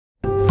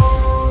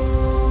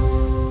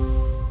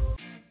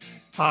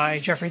Hi,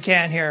 Jeffrey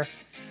Can here.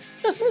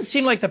 Doesn't it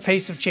seem like the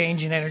pace of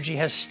change in energy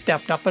has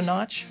stepped up a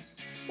notch?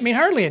 I mean,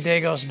 hardly a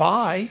day goes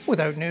by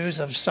without news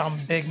of some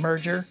big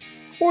merger,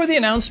 or the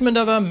announcement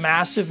of a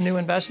massive new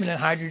investment in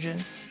hydrogen,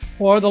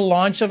 or the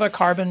launch of a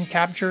carbon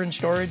capture and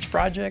storage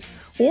project,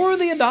 or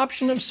the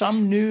adoption of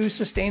some new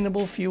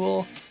sustainable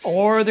fuel,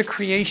 or the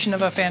creation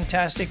of a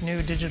fantastic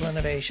new digital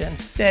innovation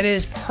that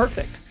is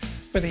perfect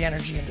for the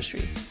energy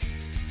industry.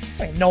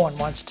 I mean, no one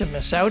wants to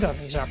miss out on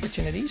these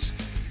opportunities.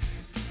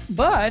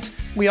 But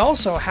we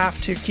also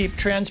have to keep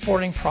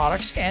transporting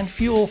products and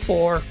fuel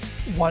for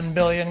 1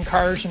 billion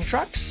cars and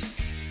trucks,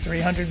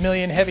 300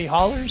 million heavy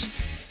haulers,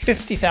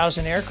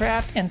 50,000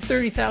 aircraft, and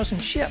 30,000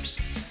 ships.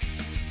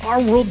 Our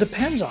world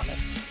depends on it.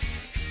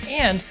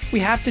 And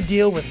we have to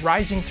deal with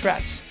rising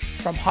threats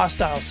from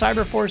hostile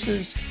cyber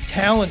forces,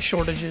 talent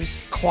shortages,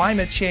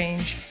 climate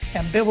change,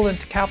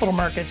 ambivalent capital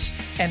markets,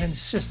 and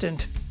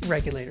insistent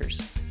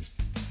regulators.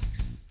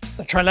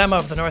 The trilemma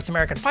of the North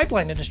American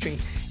pipeline industry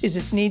is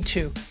its need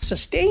to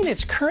sustain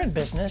its current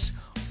business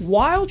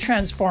while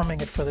transforming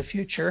it for the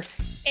future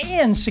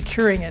and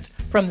securing it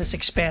from this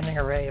expanding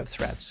array of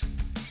threats.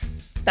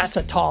 That's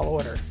a tall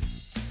order.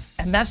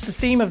 And that's the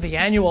theme of the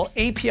annual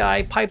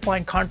API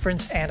Pipeline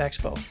Conference and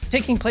Expo,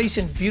 taking place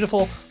in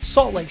beautiful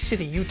Salt Lake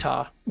City,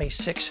 Utah, May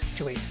 6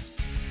 to 8.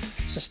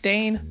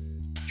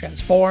 Sustain,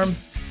 transform,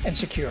 and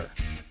secure.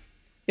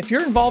 If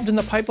you're involved in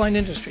the pipeline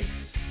industry,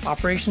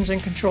 operations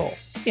and control,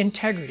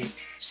 integrity,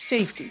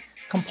 safety,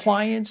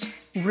 compliance,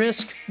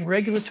 risk,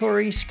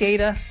 regulatory,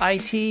 SCADA,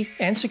 IT,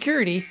 and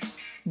security,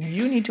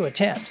 you need to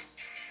attend.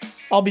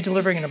 I'll be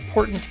delivering an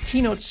important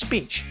keynote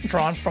speech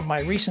drawn from my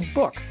recent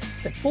book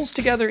that pulls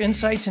together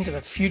insights into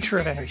the future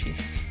of energy.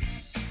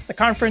 The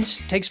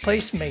conference takes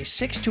place May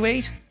 6 to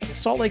 8 in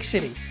Salt Lake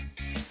City.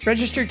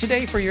 Register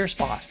today for your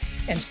spot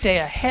and stay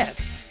ahead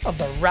of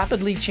the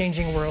rapidly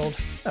changing world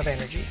of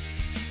energy.